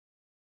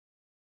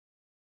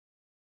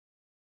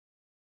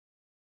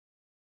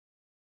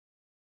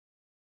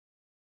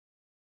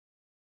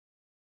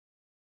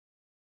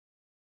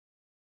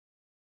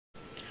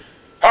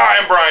Hi,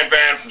 I'm Brian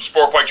Van from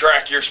Sport Bike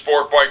Track Gear,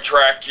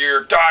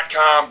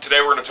 sportbiketrackgear.com. Today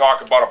we're going to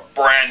talk about a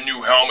brand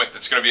new helmet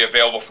that's going to be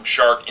available from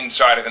Shark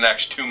inside of the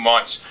next 2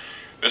 months.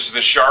 This is the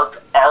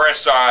Shark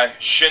RSI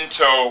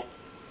Shinto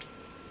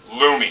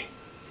Lumi.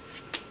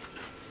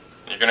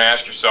 You're going to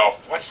ask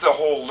yourself, what's the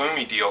whole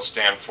Lumi deal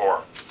stand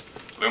for?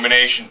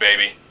 Illumination,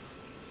 baby.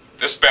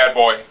 This bad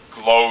boy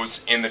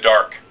glows in the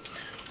dark.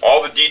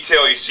 All the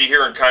detail you see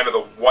here in kind of the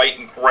white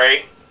and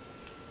gray,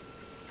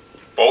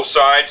 both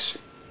sides,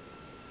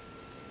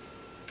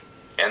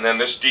 and then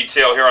this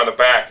detail here on the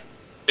back,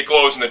 it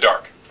glows in the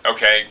dark.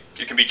 Okay,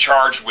 it can be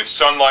charged with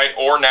sunlight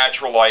or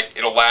natural light.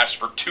 It'll last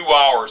for 2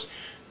 hours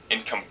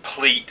in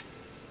complete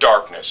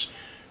darkness.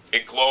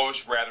 It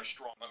glows rather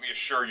strong. Let me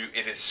assure you,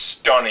 it is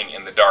stunning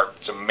in the dark.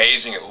 It's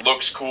amazing. It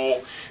looks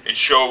cool. It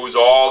shows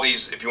all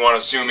these, if you want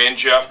to zoom in,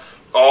 Jeff,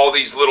 all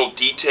these little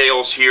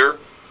details here.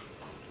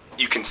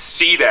 You can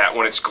see that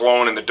when it's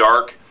glowing in the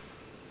dark.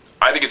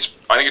 I think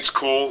it's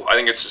cool. I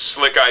think it's a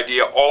slick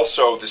idea.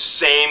 Also, the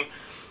same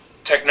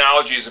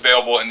technology is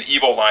available in the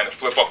Evo line, the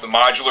flip up the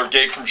modular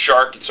gig from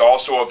Shark. It's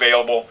also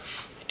available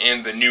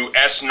in the new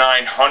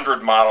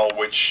S900 model,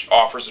 which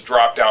offers a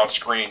drop down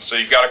screen. So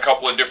you've got a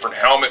couple of different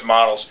helmet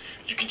models.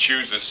 You can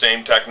choose the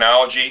same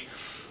technology.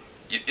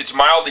 It's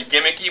mildly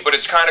gimmicky, but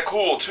it's kind of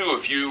cool too.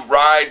 If you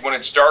ride when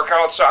it's dark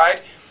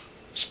outside,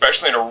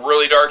 especially in a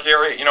really dark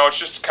area, you know, it's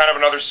just kind of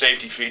another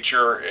safety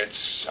feature.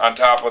 It's on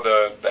top of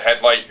the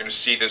headlight. You're going to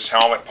see this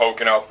helmet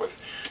poking up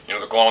with, you know,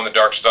 the glow in the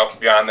dark stuff.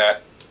 Beyond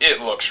that, it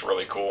looks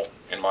really cool,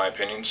 in my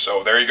opinion.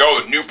 So there you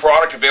go, the new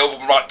product available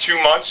in about 2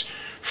 months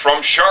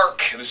from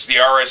Shark. This is the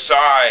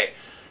RSI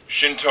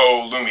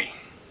Shinto Lumi.